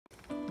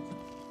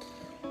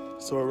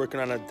So we're working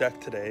on a deck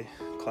today.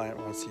 Client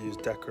wants to use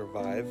Deck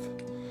Revive.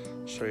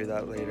 Show you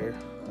that later.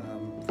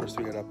 First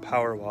we got a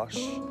power wash.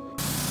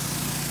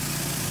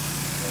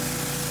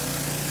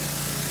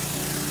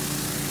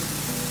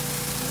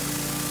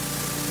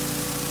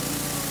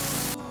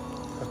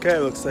 Okay,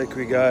 looks like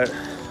we got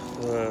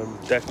the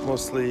deck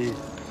mostly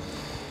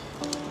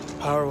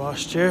power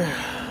washed here.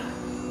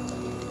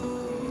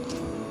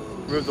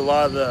 Removed a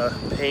lot of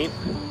the paint.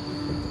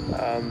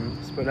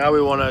 But now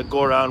we want to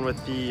go around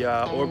with the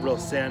orbital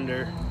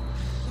sander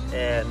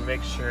and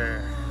make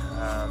sure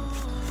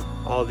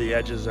all the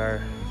edges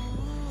they're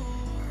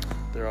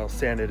all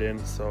sanded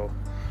in, so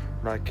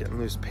we're not getting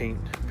loose paint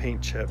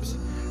chips.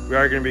 We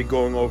are going to be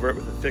going over it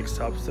with a thick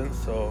substance,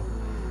 so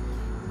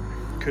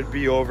could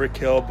be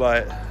overkill,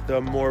 but the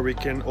more we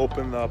can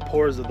open the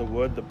pores of the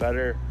wood, the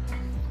better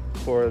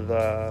for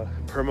the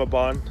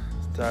PermaBond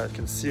that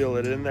can seal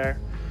it in there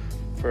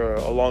for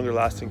a longer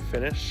lasting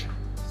finish.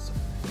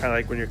 Kind of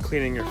like when you're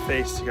cleaning your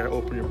face, you got to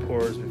open your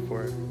pores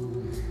before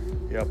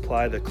you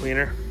apply the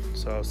cleaner.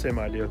 So same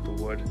idea with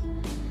the wood.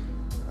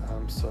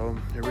 So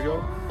here we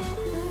go.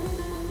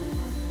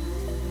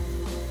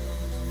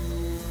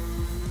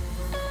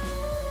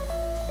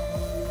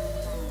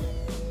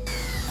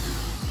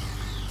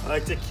 I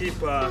like to keep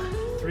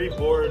 3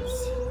 boards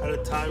at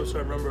a time so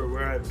I remember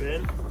where I've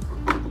been.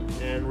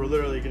 And we're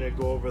literally going to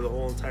go over the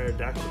whole entire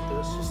deck with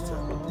this just to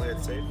play it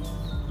safe.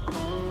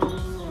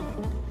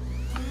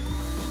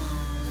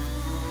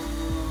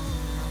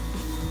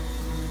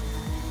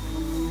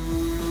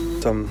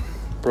 Some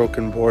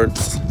broken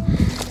boards,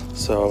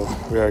 so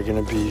we are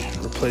going to be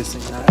replacing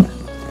that.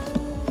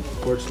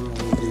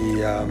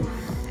 Fortunately,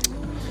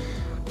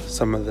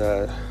 some of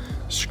the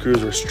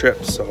screws were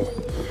stripped, so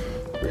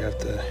we have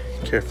to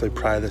carefully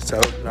pry this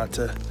out not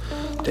to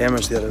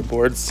damage the other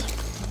boards.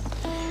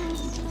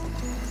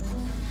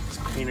 As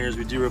painters,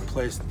 we do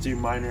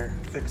minor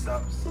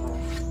fix-ups. So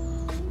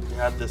we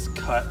had this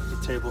cut,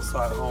 the table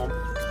saw at home.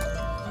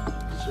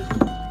 Should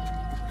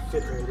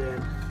fit right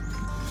in.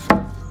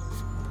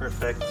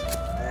 Perfect.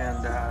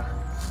 And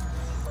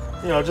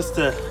you know, just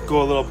to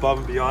go a little above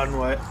and beyond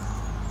what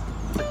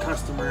the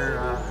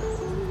customer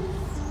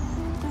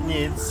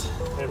needs,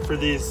 and for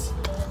these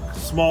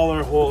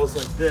smaller holes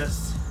like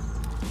this,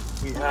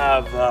 we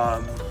have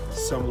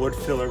some wood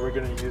filler we're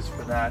going to use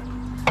for that,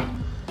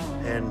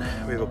 and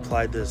we've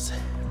applied this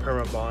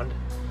PermaBond.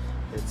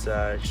 It's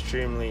an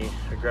extremely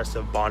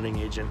aggressive bonding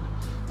agent,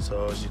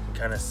 so as you can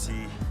kind of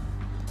see,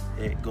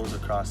 it goes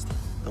across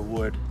the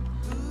wood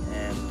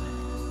and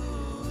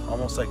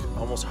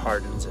almost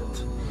hardens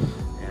it,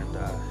 and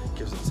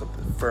gives it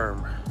something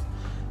firm.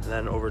 And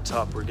then over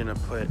top we're gonna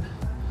put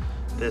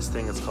this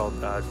thing. It's called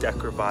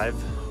Deck Revive,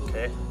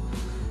 okay?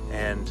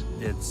 And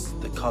it's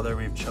the color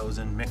we've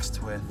chosen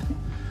mixed with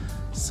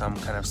some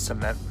kind of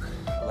cement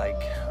like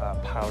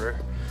powder,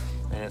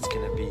 and it's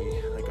gonna be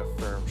like a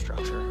firm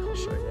structure. I'll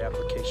show you the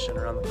application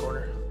around the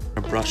corner.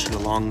 I'm gonna brush it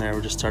along there.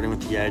 We're just starting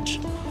with the edge.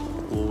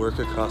 We'll work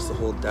across the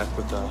whole deck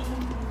with a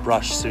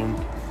brush soon.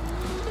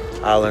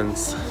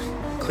 Alan's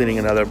cleaning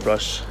another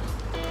brush,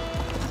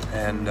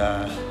 and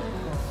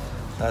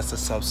that's the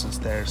substance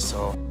there.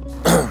 So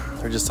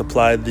I just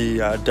applied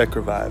the Deck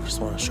Revive.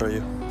 Just want to show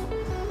you.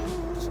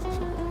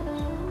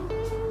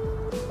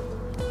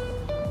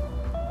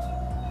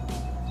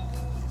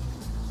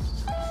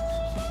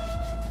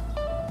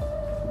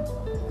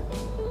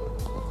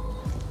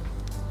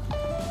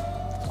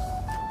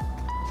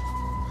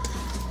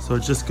 So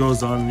it just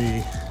goes on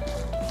the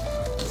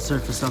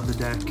surface of the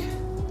deck.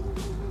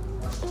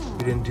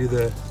 We didn't do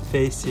the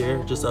face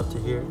here, just up to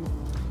here,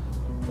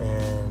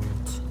 and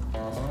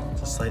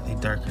it's a slightly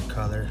darker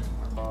color.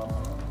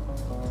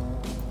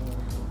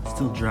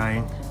 Still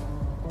drying,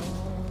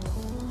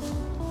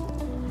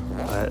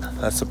 but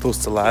that's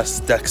supposed to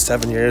last deck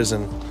 7 years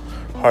in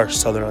harsh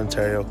southern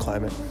Ontario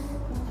climate.